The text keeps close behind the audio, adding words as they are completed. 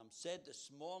said this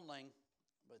morning,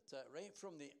 but right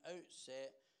from the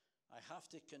outset, I have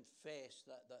to confess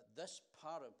that this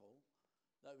parable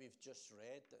that we've just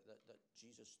read, that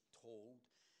Jesus told,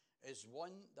 is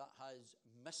one that has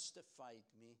mystified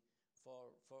me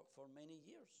for many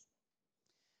years.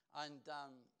 And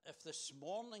if this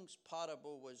morning's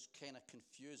parable was kind of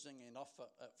confusing enough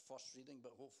at first reading,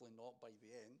 but hopefully not by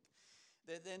the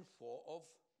end, then what of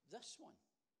this one?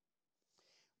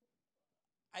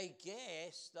 I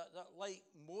guess that like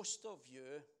most of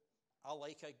you, I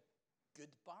like a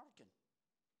good bargain.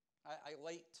 I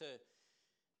like to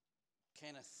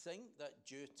kind of think that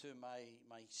due to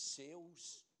my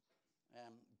sales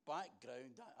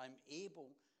background, I'm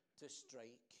able to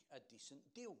strike a decent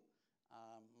deal.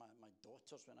 My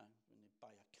daughters, when they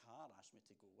buy a car, ask me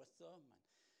to go with them,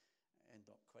 and end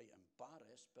up quite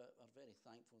embarrassed, but are very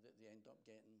thankful that they end up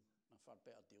getting a far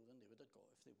better deal than they would have got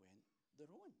if they went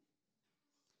their own.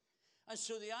 And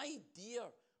so the idea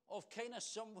of kind of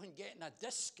someone getting a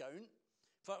discount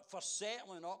for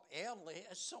settling up early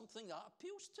is something that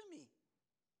appeals to me.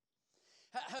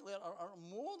 Or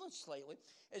more than slightly,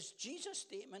 is Jesus'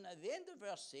 statement at the end of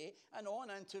verse 8 and on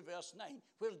into verse 9,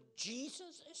 where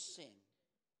Jesus is saying,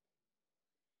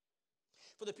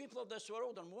 "For the people of this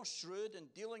world are more shrewd in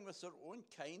dealing with their own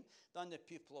kind than the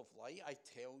people of light. I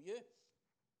tell you,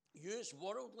 use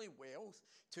worldly wealth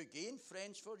to gain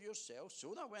friends for yourself,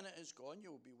 so that when it is gone,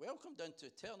 you will be welcomed into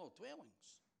eternal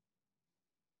dwellings."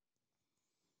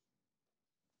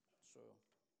 So,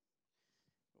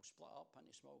 we'll split up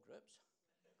into small groups.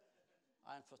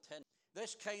 And for 10,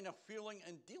 this kind of wheeling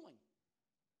and dealing.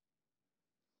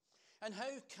 And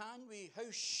how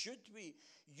should we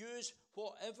use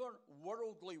whatever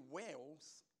worldly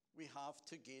wealth we have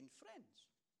to gain friends?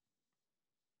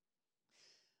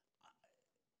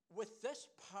 With this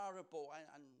parable,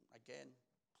 and again,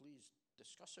 please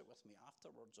discuss it with me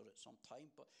afterwards or at some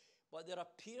time, but there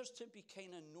appears to be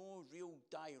kind of no real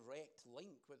direct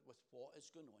link with what is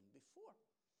going on before.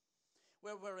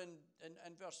 Where we're in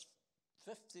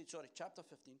chapter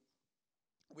 15,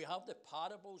 we have the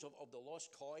parables of the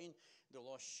lost coin, the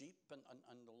lost sheep,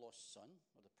 and the lost son,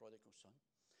 or the prodigal son.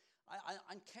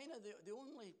 And kind of the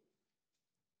only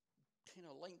kind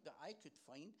of link that I could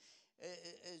find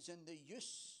is in the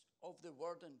use of the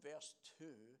word in verse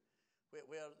 2,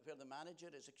 where the manager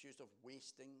is accused of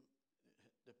wasting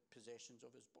the possessions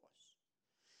of his boss.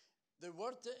 The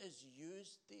word that is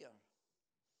used there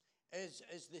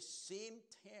is the same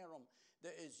term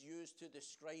that is used to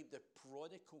describe the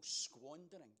prodigal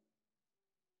squandering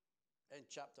in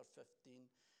chapter 15,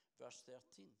 verse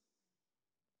 13.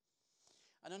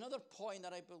 And another point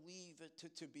that I believe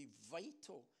to be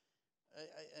vital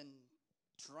in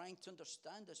trying to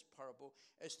understand this parable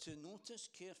is to notice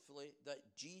carefully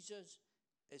that Jesus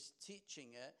is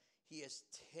teaching it, he is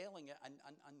telling it, and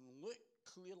Luke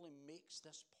clearly makes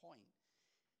this point.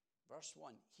 Verse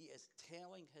 1, he is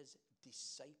telling his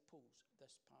disciples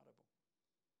this parable.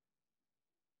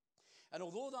 And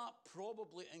although that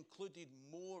probably included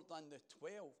more than the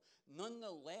 12,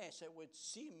 nonetheless, it would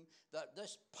seem that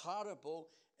this parable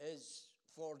is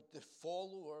for the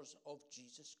followers of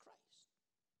Jesus Christ.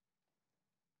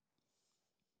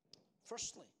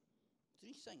 Firstly,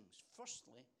 three things.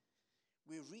 Firstly,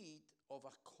 we read of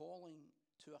a calling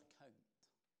to account.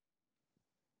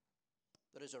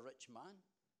 There is a rich man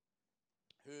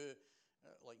who,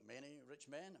 like many rich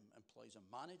men, employs a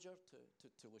manager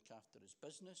to look after his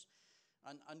business.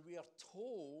 And we are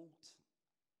told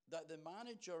that the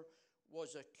manager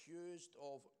was accused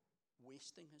of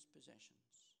wasting his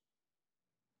possessions.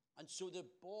 And so the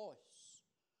boss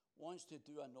wants to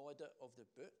do an audit of the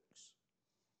books.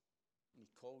 And he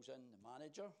calls in the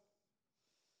manager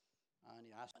and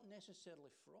he asks, not necessarily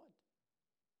fraud,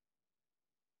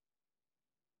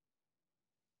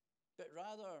 but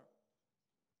rather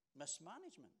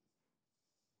mismanagement.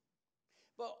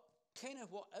 But kind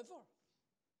of whatever.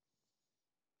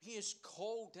 He is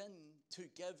called in to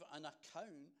give an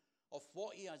account of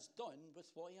what he has done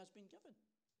with what he has been given,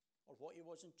 or what he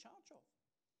was in charge of.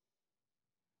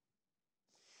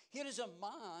 Here is a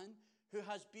man who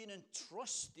has been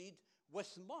entrusted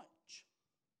with much.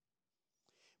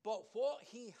 But what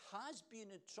he has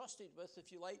been entrusted with,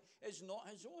 if you like, is not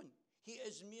his own. He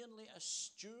is merely a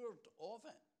steward of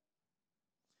it.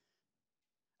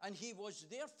 And he was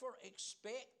therefore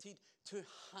expected to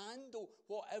handle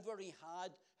whatever he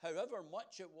had, however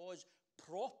much it was,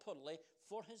 properly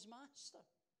for his master.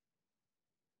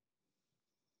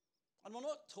 And we're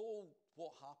not told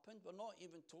what happened. We're not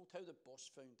even told how the boss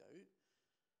found out.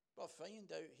 But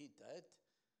find out he did.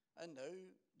 And now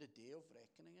the day of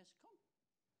reckoning has come.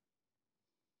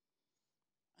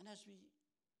 And as we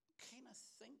kind of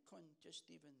think on just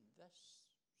even this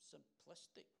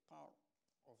simplistic part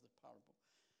of the parable,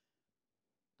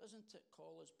 doesn't it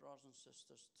call us, brothers and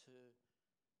sisters, to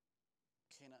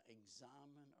kind of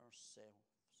examine ourselves?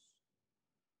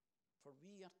 For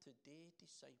we are today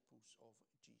disciples of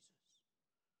Jesus.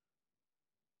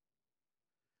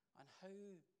 And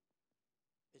how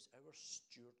is our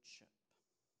stewardship?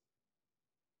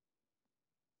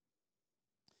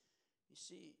 You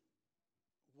see,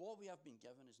 what we have been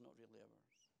given is not really ours.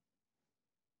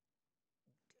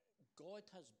 God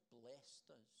has blessed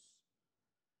us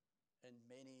in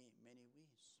many, many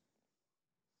ways.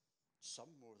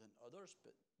 Some more than others,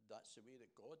 but that's the way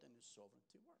that God in His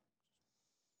sovereignty works.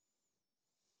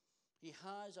 He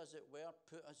has, as it were,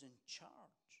 put us in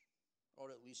charge, or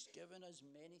at least given us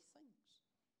many things.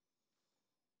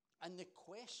 And the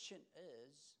question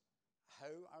is,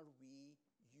 how are we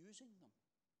using them?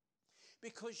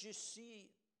 Because you see,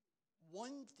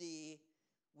 one day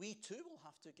we too will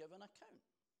have to give an account.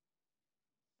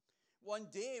 One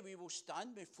day we will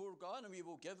stand before God and we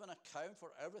will give an account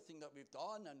for everything that we've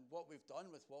done and what we've done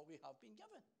with what we have been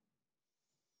given.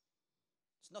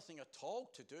 It's nothing at all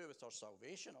to do with our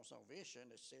salvation. Our salvation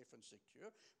is safe and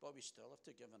secure, but we still have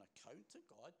to give an account to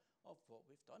God of what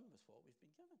we've done with what we've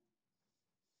been given.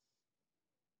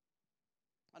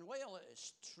 And while it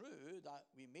is true that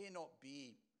we may not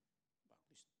be, well, at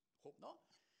least hope not,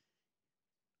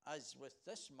 as with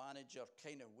this manager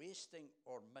kind of wasting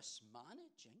or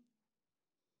mismanaging,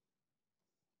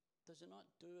 does it not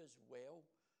do as well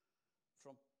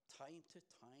from time to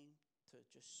time to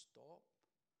just stop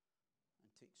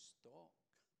and take stock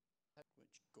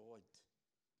which God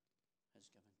has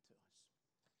given to us?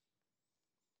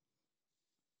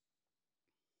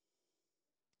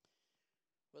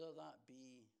 Whether that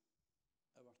be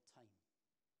our time.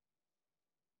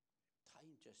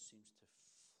 Time just seems to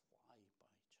fly by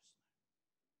just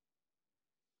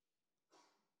now.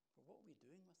 But what are we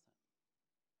doing with it?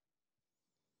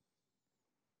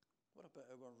 What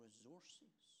about our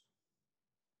resources?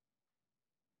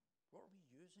 What are we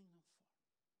using them for?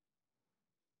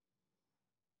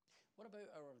 What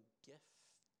about our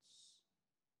gifts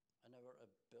and our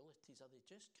abilities? Are they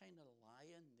just kind of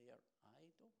lying there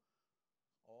idle?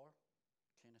 Or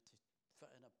kind of to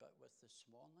fit in a bit with the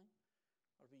swanling?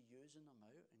 Are we using them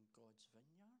out in God's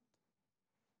vineyard?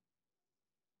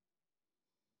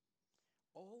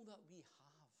 All that we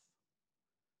have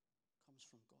comes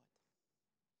from God.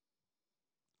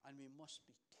 And we must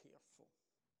be careful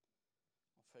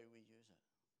of how we use it.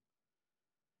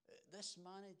 This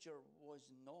manager was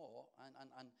not,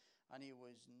 and he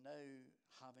was now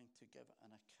having to give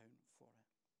an account for it.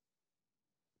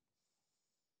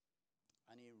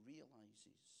 And he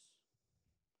realizes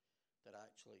that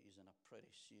actually he's in a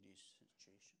pretty serious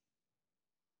situation.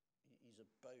 He's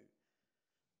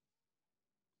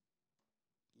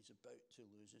about to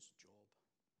lose his job.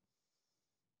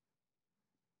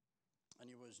 And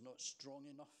he was not strong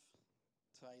enough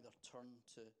to either turn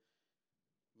to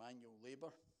manual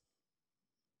labour,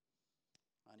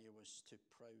 and he was too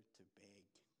proud to beg.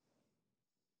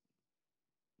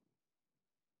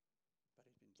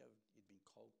 But he'd been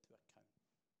called to account.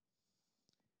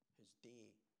 His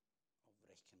day of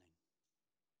reckoning was there.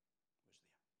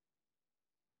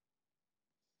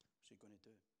 What's he going to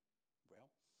do? Well,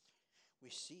 we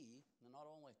see, not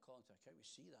only called to account, we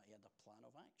see that he had a plan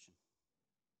of action.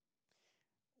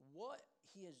 What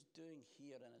he is doing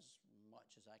here, and as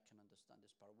much as I can understand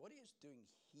this part, what he is doing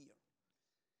here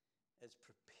is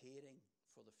preparing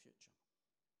for the future.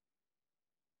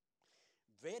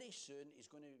 Very soon he's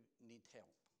going to need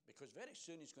help, because very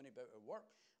soon he's going to be out of work,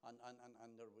 and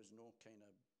there was no kind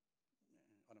of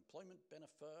unemployment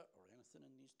benefit or anything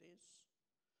in these days.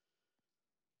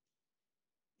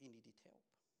 He needed help.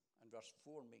 And verse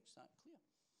 4 makes that clear.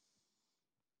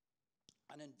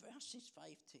 And in verses 5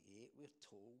 to 8, we're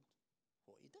told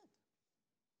what he did.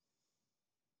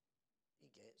 He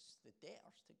gets the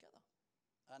debtors together.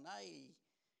 And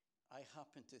I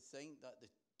happen to think that the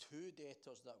two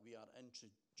debtors that we are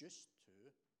introduced to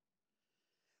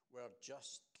were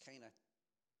just kind of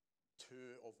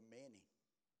two of many.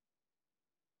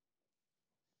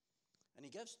 And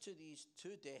he gives to these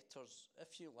two debtors,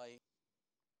 if you like,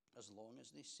 as long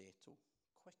as they settle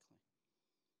quickly.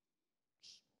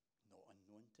 It's not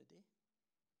unknown today.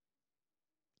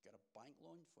 Get a bank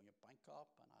loan, phone your bank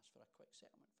up and ask for a quick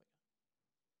settlement figure.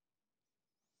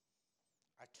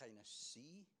 I kind of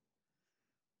see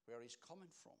where he's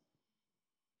coming from.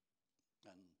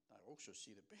 And I also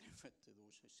see the benefit to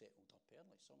those who settled up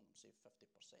early. Some of them say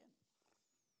 50%.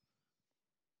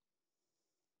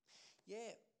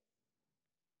 Yeah,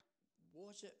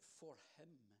 was it for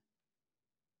him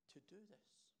to do this.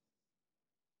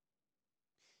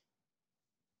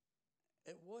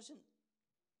 It wasn't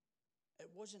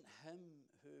him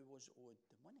who was owed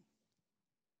the money.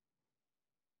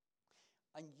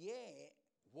 And yet,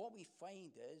 what we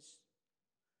find is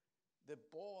the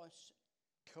boss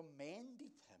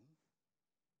commended him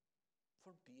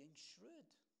for being shrewd.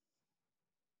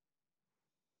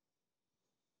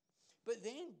 But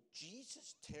then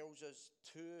Jesus tells us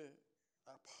two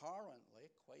apparently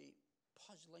quite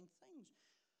puzzling things.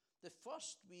 The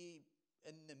first we,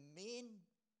 in the main,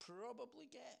 probably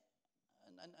get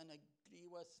and agree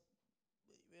with,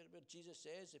 where Jesus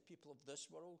says the people of this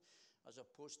world as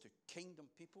opposed to kingdom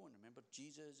people. And remember,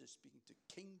 Jesus is speaking to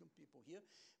kingdom people here.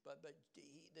 But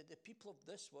the people of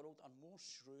this world are more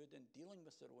shrewd in dealing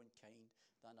with their own kind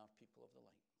than are people of the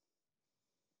light.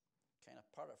 Kind of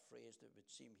paraphrased, it would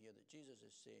seem here that Jesus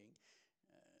is saying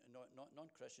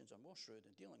non-Christians are more shrewd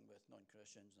in dealing with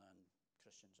non-Christians than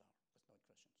Christians are with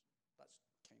non-Christians. That's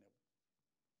kind of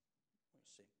what he's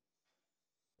saying.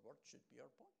 The word should be our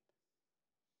point.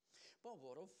 But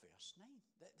what of verse 9?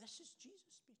 This is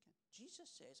Jesus speaking. Jesus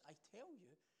says, I tell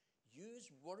you, use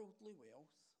worldly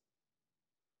wealth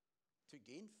to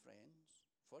gain friends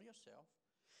for yourself,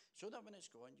 so that when it's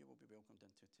gone, you will be welcomed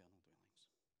into eternal dwellings.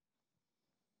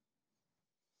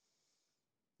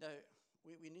 Now,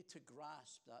 we need to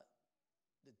grasp that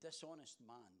the dishonest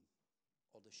man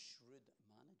or the shrewd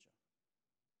manager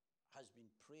has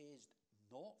been praised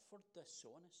not for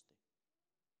dishonesty,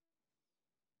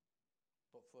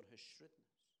 but for his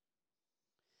shrewdness.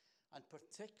 And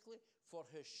particularly for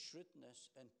his shrewdness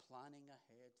in planning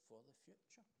ahead for the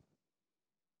future.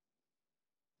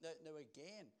 Now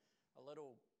again, a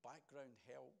little background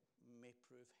help may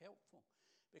prove helpful,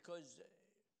 because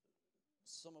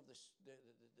some of the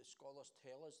scholars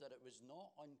tell us that it was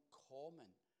not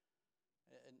uncommon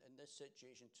in this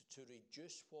situation to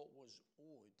reduce what was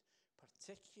owed,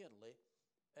 particularly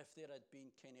if there had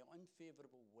been kind of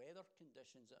unfavorable weather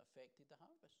conditions that affected the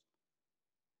harvest.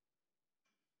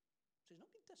 So he's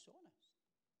not being dishonest.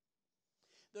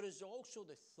 There is also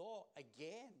the thought,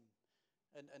 again,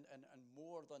 and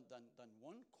more than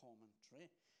one commentary,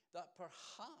 that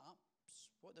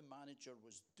perhaps what the manager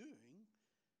was doing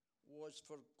was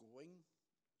forgoing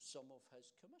some of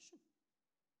his commission.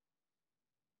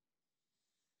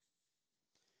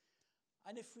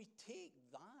 And if we take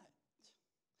that,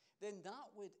 then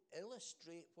that would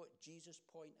illustrate what Jesus'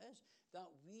 point is, that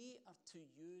we are to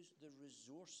use the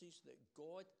resources that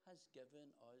God has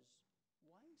given us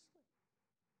wisely.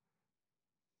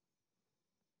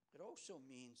 It also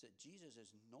means that Jesus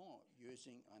is not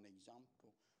using an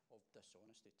example of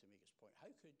dishonesty to make his point.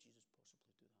 How could Jesus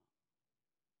possibly do that?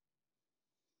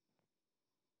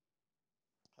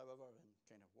 However, in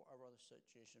kind of whatever the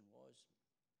situation was,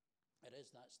 it is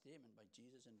that statement by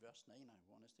Jesus in verse 9 I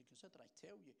want us to consider. I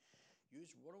tell you,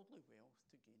 use worldly wealth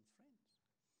to gain friends,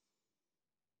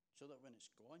 so that when it's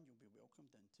gone, you'll be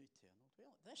welcomed into eternal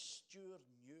dwelling. This steward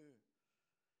knew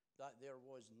that there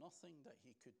was nothing that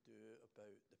he could do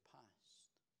about the past,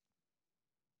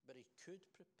 but he could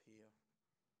prepare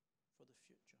for the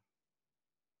future.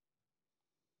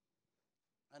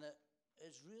 And it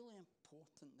is really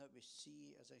important that we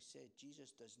see, as I said,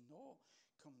 Jesus does not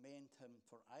commend him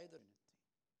for either unity.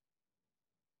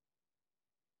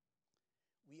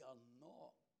 We are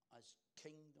not, as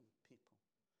kingdom people,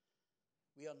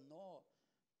 we are not,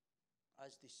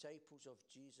 as disciples of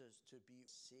Jesus, to be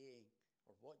saying,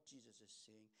 or what Jesus is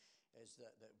saying, is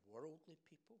that worldly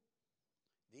people,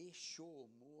 they show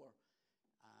more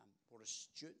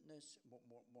astuteness,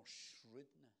 more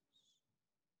shrewdness,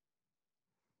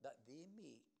 that they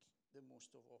make the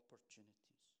most of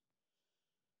opportunities,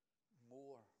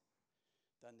 more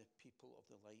than the people of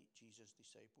the light, Jesus'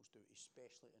 disciples, do,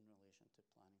 especially in relation to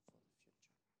planning for the future.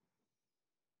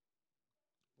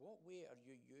 What way are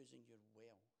you using your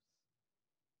wealth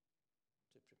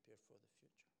to prepare for the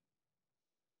future?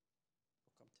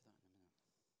 We'll come to that in a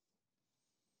minute.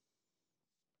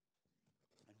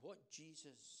 And what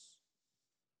Jesus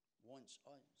wants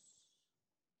us,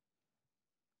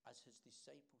 as his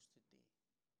disciples today,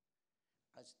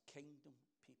 as kingdom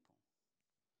people,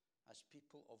 as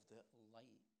people of the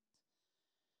light,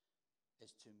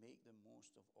 is to make the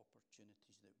most of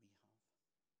opportunities that we have.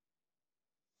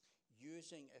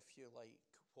 Using, if you like,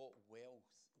 what wealth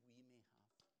we may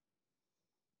have.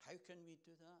 How can we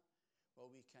do that?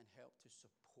 Well, we can help to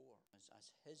support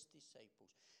as his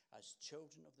disciples, as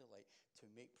children of the light, to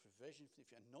make provision for the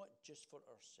future, not just for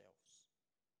ourselves.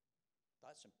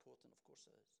 That's important, of course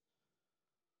it is.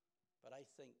 But I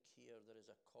think here there is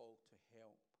a call to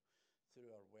help through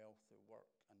our wealth, the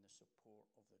work, and the support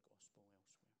of the gospel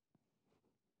elsewhere.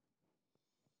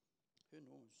 Who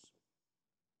knows?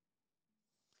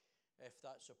 If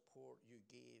that support you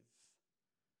gave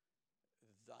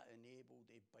that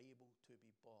enabled a Bible to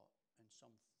be bought in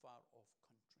some far-off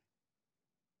country,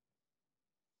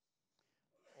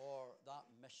 or that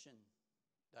mission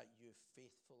that you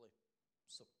faithfully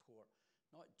support,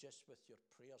 not just with your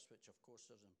prayers, which of course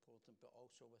is important, but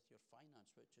also with your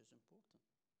finance, which is important.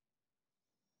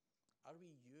 Are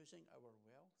we using our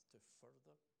wealth to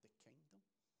further the kingdom?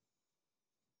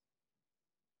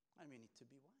 And we need to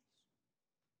be wise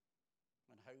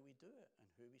in how we do it and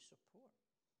who we support.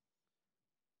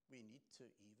 We need to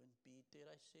even be,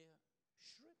 dare I say it,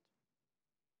 shrewd.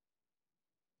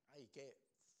 I get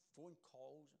phone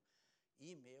calls,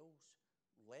 emails,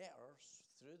 letters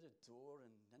through the door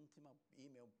and into my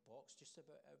email box just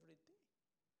about every day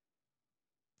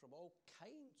from all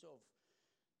kinds of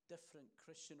different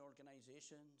Christian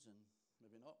organizations and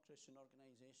maybe not Christian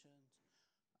organizations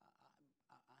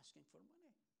asking for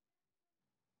money.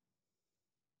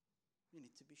 You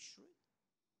need to be shrewd.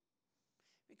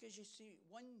 Because you see,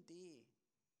 one day,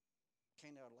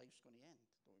 kind of our life's going to end.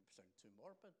 Don't sound too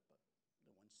morbid, but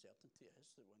the one certainty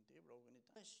is that one day we're all going to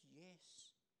die.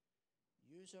 Yes,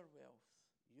 use our wealth,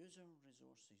 use our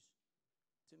resources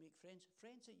to make friends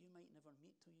that you might never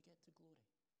meet till you get to glory.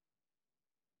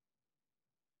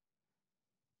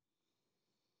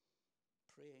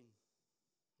 Praying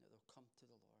that they'll come to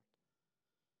the Lord.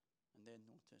 And then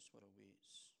notice what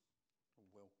awaits a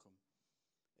welcome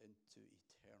into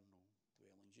eternal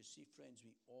dwellings. You see, friends,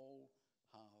 we all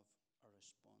have a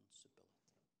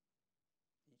responsibility.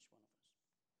 Each one of us.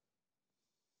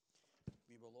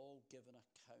 We will all give an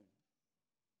account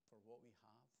for what we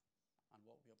have and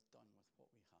what we have done with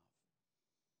what we have.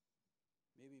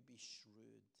 May we be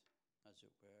shrewd, as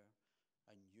it were,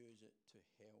 and use it to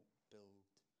help build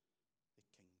the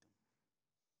kingdom.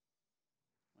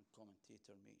 One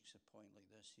commentator makes a point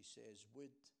like this. He says,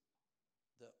 would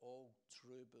that all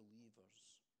true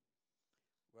believers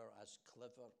were as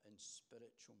clever in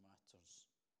spiritual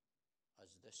matters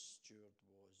as this steward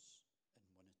was in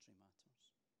monetary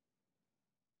matters.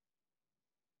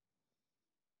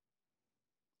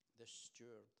 This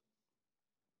steward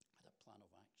had a plan of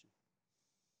action.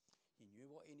 He knew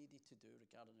what he needed to do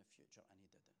regarding the future, and he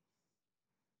did it.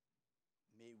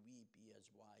 May we be as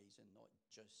wise in not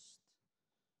just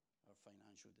our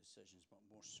financial decisions, but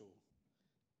more so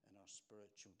in our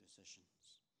spiritual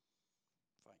decisions.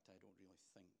 In fact, I don't really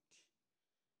think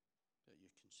that you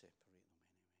can separate them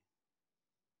anyway.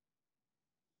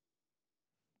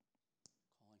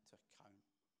 Calling to account,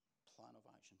 plan of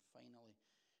action. Finally,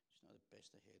 it's not the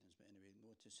best of headings, but anyway,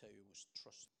 notice how he was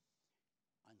trusting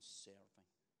and serving.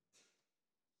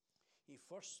 He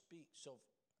first speaks of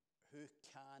who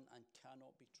can and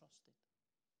cannot be trusted.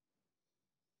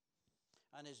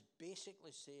 And is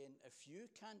basically saying, if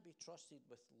you can't be trusted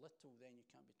with little, then you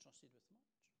can't be trusted with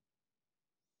much.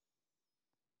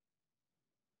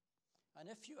 And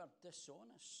if you are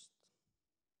dishonest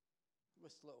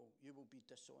with little, you will be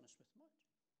dishonest with much.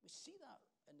 We see that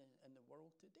in the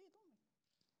world today, don't we?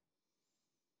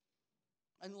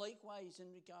 And likewise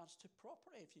in regards to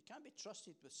property. If you can't be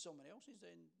trusted with someone else's,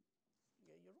 then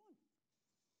get your own.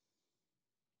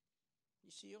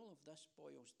 You see, all of this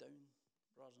boils down,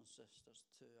 brothers and sisters,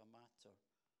 to a matter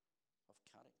of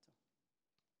character.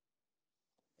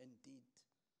 Indeed,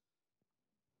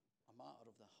 a matter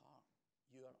of the heart.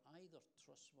 You are either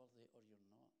trustworthy or you're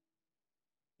not.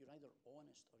 You're either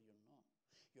honest or you're not.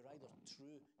 You're either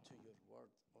true to your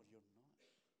word or you're not.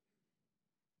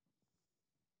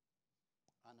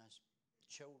 And as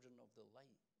children of the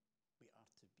light, we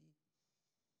are to be.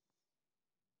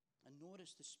 And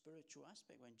notice the spiritual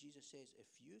aspect when Jesus says, if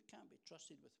you can't be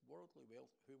trusted with worldly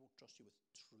wealth, who will trust you with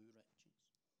true riches?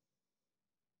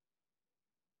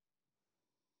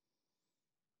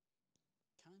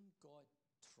 Can God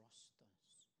trust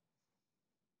us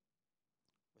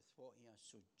with what he has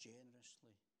so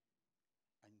generously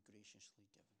and graciously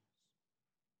given us?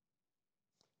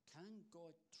 Can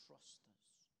God trust us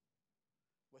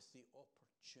with the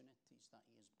opportunities that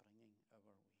he is bringing our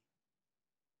way?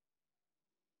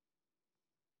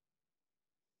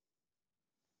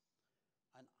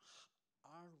 And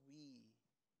are we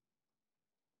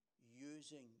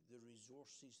using the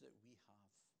resources that we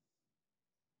have,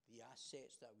 the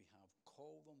assets that we have,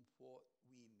 call them what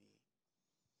we may?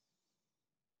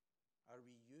 Are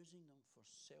we using them for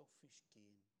selfish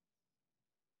gain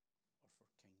or for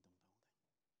kingdom building?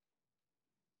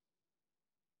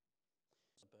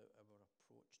 It's about our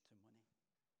approach to money.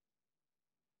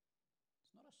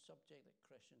 It's not a subject that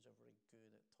Christians are very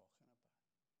good at talking about.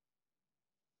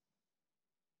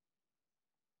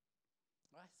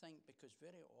 I think, because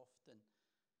very often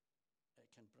it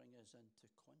can bring us into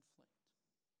conflict.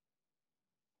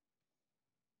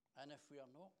 And if we are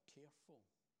not careful,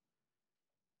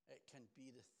 it can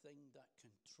be the thing that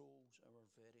controls our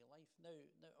very life.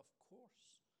 Now, of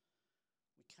course,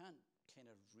 we can't kind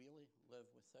of really live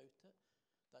without it.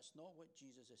 That's not what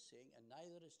Jesus is saying, and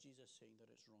neither is Jesus saying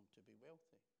that it's wrong to be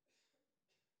wealthy.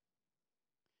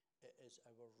 It is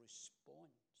our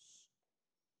response.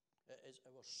 It is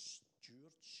our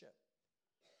stewardship.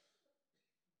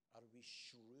 Are we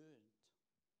shrewd?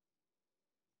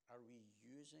 Are we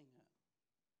using it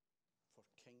for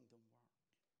kingdom work?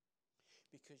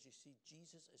 Because you see,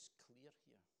 Jesus is clear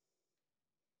here.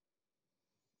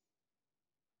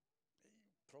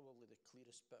 Probably the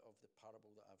clearest bit of the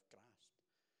parable that I've grasped.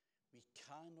 We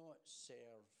cannot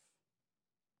serve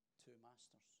two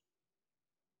masters.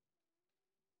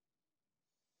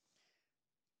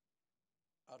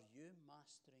 Are you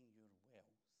mastering your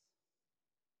wealth,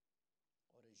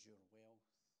 or is your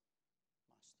wealth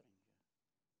mastering you?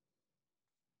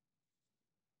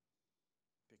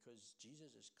 Because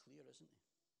Jesus is clear, isn't he?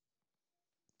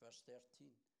 Verse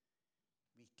 13,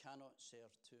 we cannot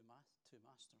serve two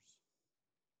masters.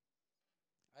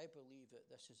 I believe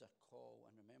that this is a call,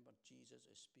 and remember, Jesus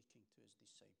is speaking to his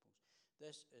disciples.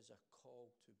 This is a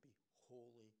call to be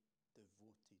wholly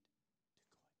devoted to God.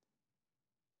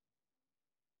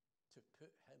 To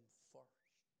put him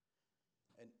first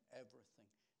in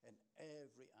everything, in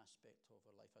every aspect of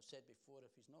our life. I said before,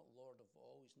 if he's not Lord of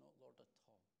all, he's not Lord at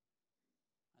all.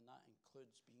 And that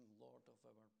includes being Lord of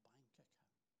our bank account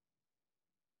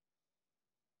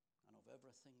and of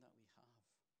everything that we have.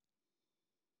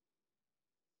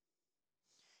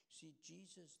 See,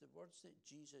 Jesus, the words that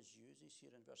Jesus uses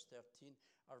here in verse 13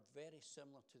 are very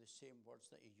similar to the same words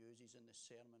that he uses in the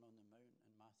Sermon on the Mount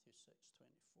in Matthew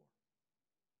 6:24.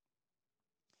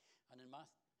 And in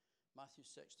Matthew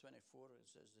 6:24,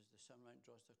 as the Sermon on the Mount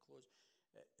draws to a close,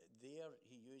 there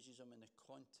he uses them in the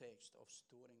context of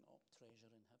storing up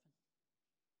treasure in heaven.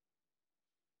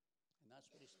 And that's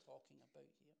what he's talking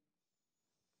about here.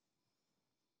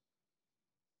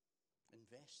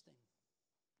 Investing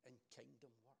in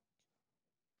kingdom work.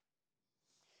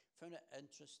 Found it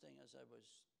interesting as I was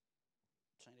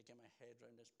trying to get my head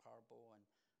around this parable, and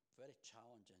very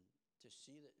challenging to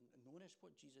see that. Notice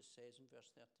what Jesus says in verse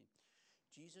 13.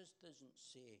 Jesus doesn't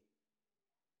say,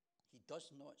 he does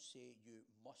not say you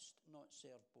must not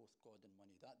serve both God and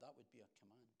money. That would be a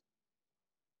command.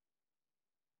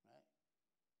 Right?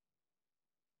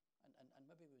 And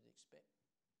maybe we would expect,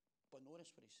 but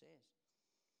notice what he says.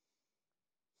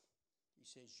 He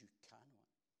says you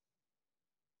cannot.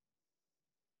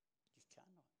 You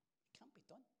cannot. It can't be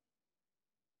done.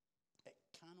 It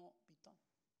cannot be done.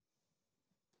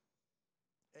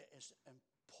 It is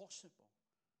impossible.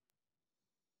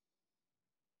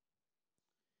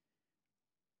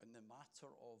 In the matter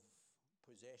of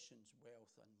possessions,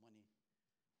 wealth, and money,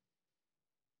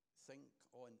 think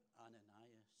on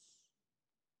Ananias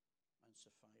and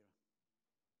Sapphira.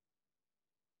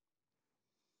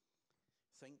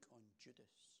 Think on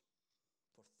Judas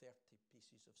for 30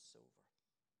 pieces of silver.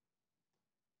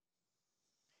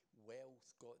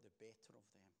 Wealth got the better of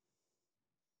them,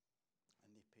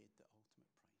 and they paid the ultimate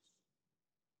price.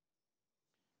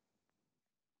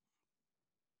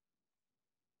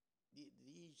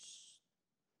 These,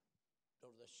 or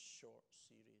this short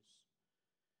series,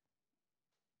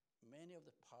 many of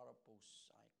the parables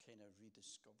I kind of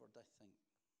rediscovered, I think.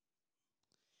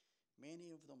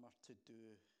 Many of them are to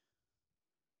do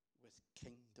with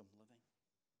kingdom living.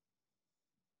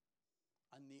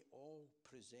 And they all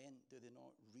present, do they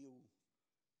not, real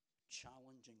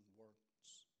challenging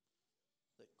words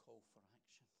that call for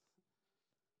action.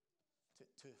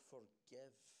 To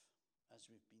forgive as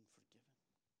we've been forgiven.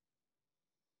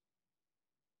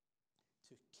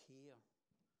 To care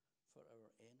for our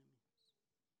enemies.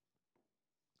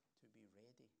 To be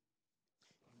ready.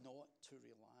 Not to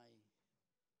rely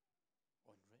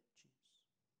on riches.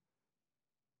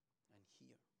 And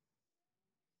here,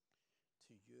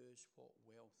 to use what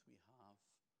wealth we have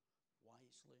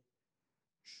wisely,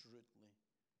 shrewdly,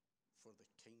 for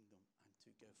the kingdom, and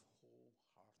to give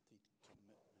wholehearted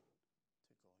commitment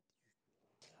to God.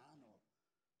 You cannot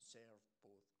serve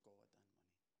both God and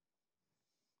money.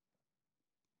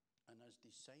 And as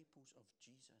disciples of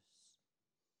Jesus,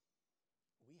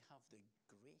 we have the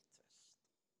greatest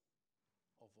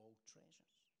of all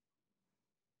treasures.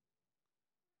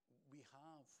 We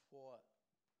have what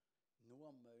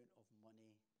no amount of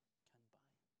money can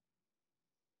buy.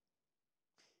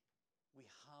 We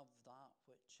have that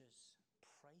which is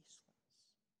priceless.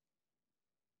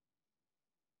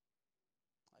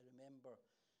 I remember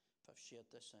if I've shared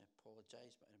this, I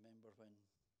apologise, but I remember when,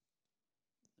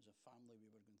 as a family, we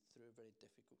were going through a very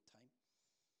difficult time.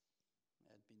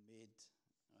 I had been made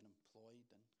unemployed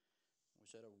and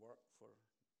was out of work for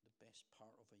the best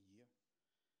part of a year.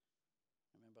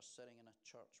 I remember sitting in a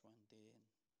church one day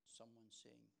and someone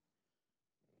saying,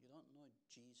 "You don't know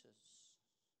Jesus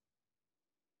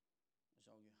is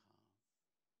all you have."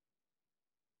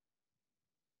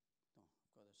 No,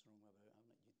 I've got this wrong about, haven't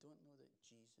I? You don't know that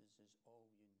Jesus is all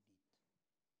you need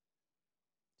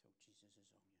till Jesus is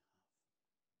all you have.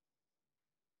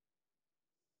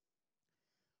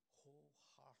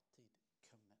 Wholehearted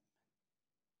commitment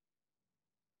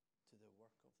to the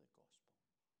work of the gospel.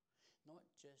 Not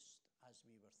just, as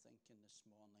we were thinking this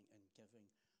morning, in giving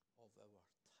of our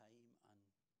time and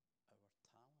our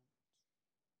talents,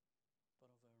 but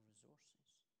of our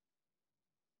resources,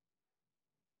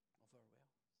 of our wealth.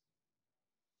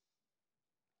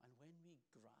 And when we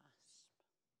grasp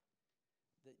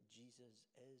that Jesus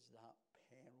is that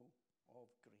pearl of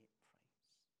great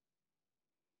price,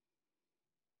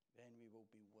 then we will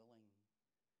be willing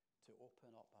to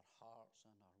open up our hearts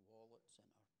and our wallets and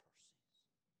our purses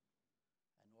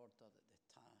in order that the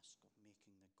task of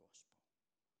making the gospel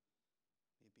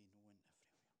may be known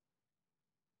everywhere.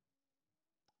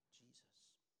 Jesus.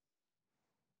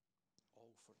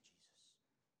 All for Jesus.